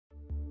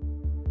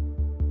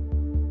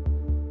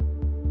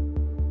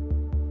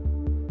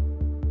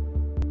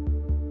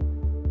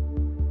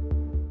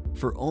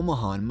For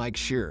Omaha and Mike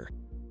Shearer,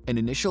 an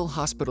initial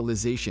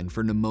hospitalization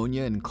for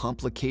pneumonia and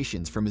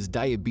complications from his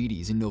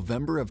diabetes in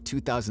November of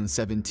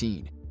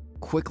 2017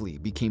 quickly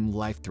became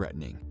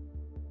life-threatening.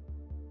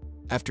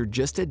 After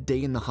just a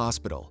day in the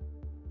hospital,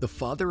 the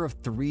father of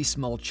 3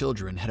 small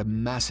children had a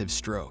massive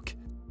stroke,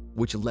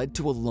 which led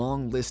to a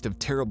long list of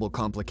terrible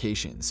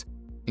complications,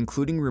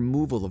 including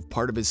removal of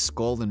part of his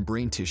skull and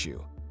brain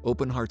tissue,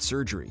 open heart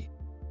surgery,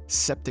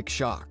 septic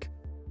shock,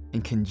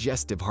 and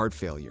congestive heart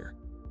failure.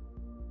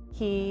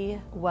 He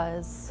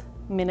was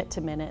minute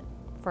to minute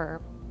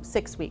for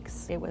 6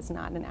 weeks. It was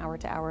not an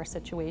hour-to-hour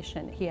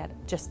situation. He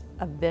had just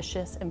a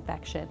vicious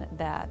infection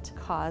that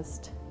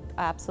caused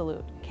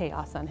absolute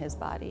chaos on his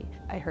body.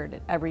 I heard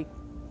it every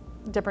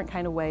different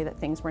kind of way that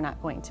things were not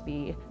going to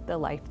be the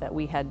life that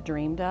we had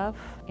dreamed of,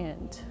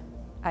 and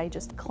I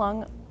just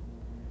clung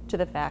to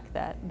the fact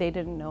that they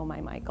didn't know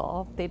my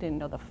Michael. They didn't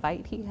know the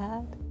fight he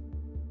had.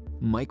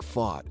 Mike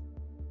fought,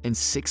 and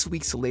 6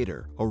 weeks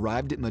later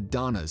arrived at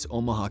Madonna's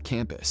Omaha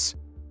campus.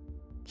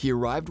 He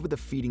arrived with a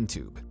feeding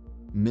tube,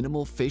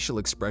 minimal facial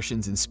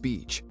expressions and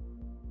speech,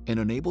 and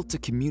unable to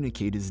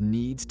communicate his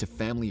needs to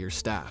family or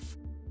staff.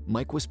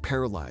 Mike was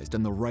paralyzed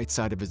on the right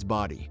side of his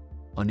body,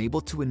 unable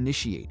to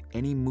initiate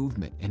any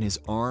movement in his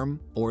arm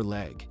or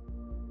leg.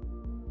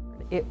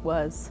 It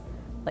was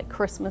like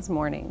Christmas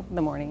morning,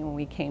 the morning when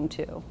we came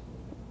to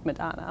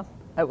Madonna.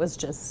 I was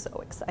just so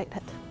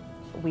excited.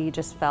 We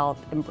just felt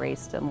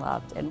embraced and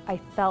loved, and I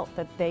felt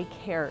that they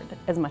cared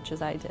as much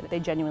as I did. They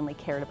genuinely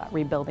cared about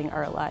rebuilding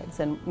our lives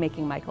and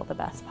making Michael the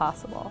best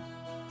possible.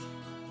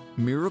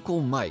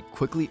 Miracle Mike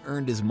quickly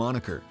earned his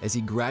moniker as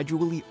he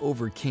gradually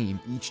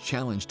overcame each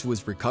challenge to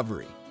his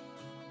recovery.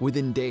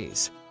 Within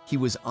days, he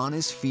was on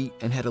his feet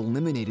and had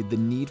eliminated the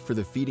need for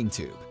the feeding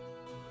tube.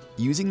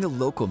 Using the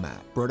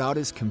Locomat brought out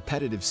his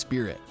competitive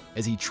spirit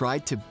as he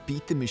tried to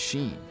beat the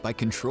machine by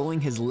controlling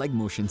his leg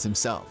motions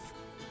himself.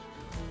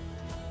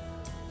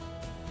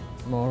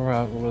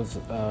 Morale was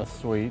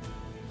sweet.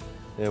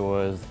 It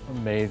was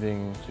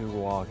amazing to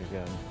walk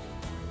again.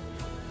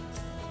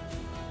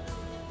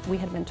 We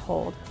had been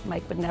told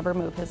Mike would never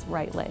move his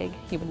right leg,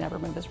 he would never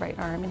move his right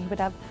arm, and he would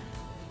have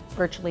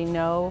virtually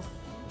no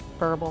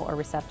verbal or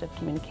receptive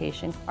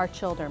communication. Our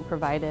children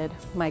provided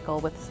Michael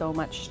with so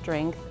much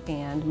strength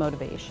and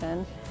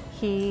motivation.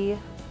 He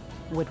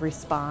would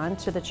respond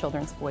to the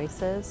children's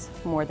voices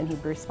more than he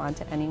would respond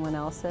to anyone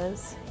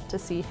else's. To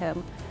see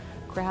him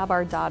grab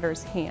our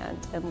daughter's hand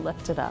and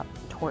lift it up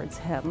towards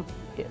him,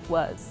 it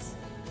was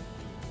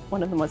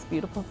one of the most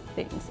beautiful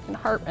things and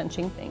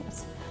heart-wrenching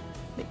things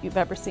that you've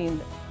ever seen.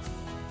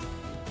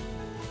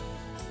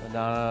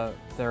 Madonna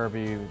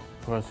therapy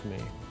pushed me,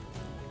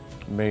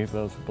 made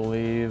us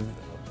believe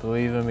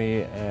in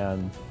me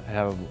and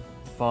have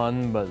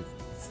fun, but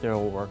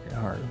still working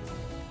hard.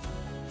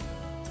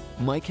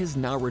 Mike has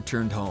now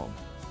returned home,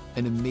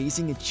 an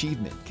amazing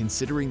achievement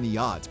considering the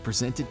odds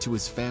presented to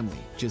his family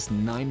just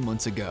 9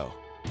 months ago.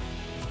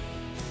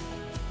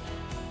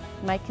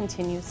 Mike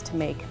continues to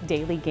make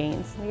daily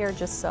gains. We are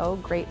just so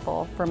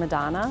grateful for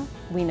Madonna.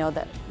 We know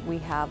that we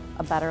have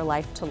a better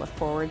life to look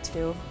forward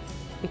to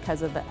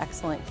because of the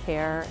excellent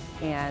care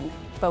and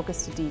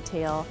focus to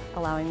detail,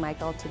 allowing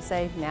Michael to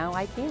say, "Now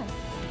I can."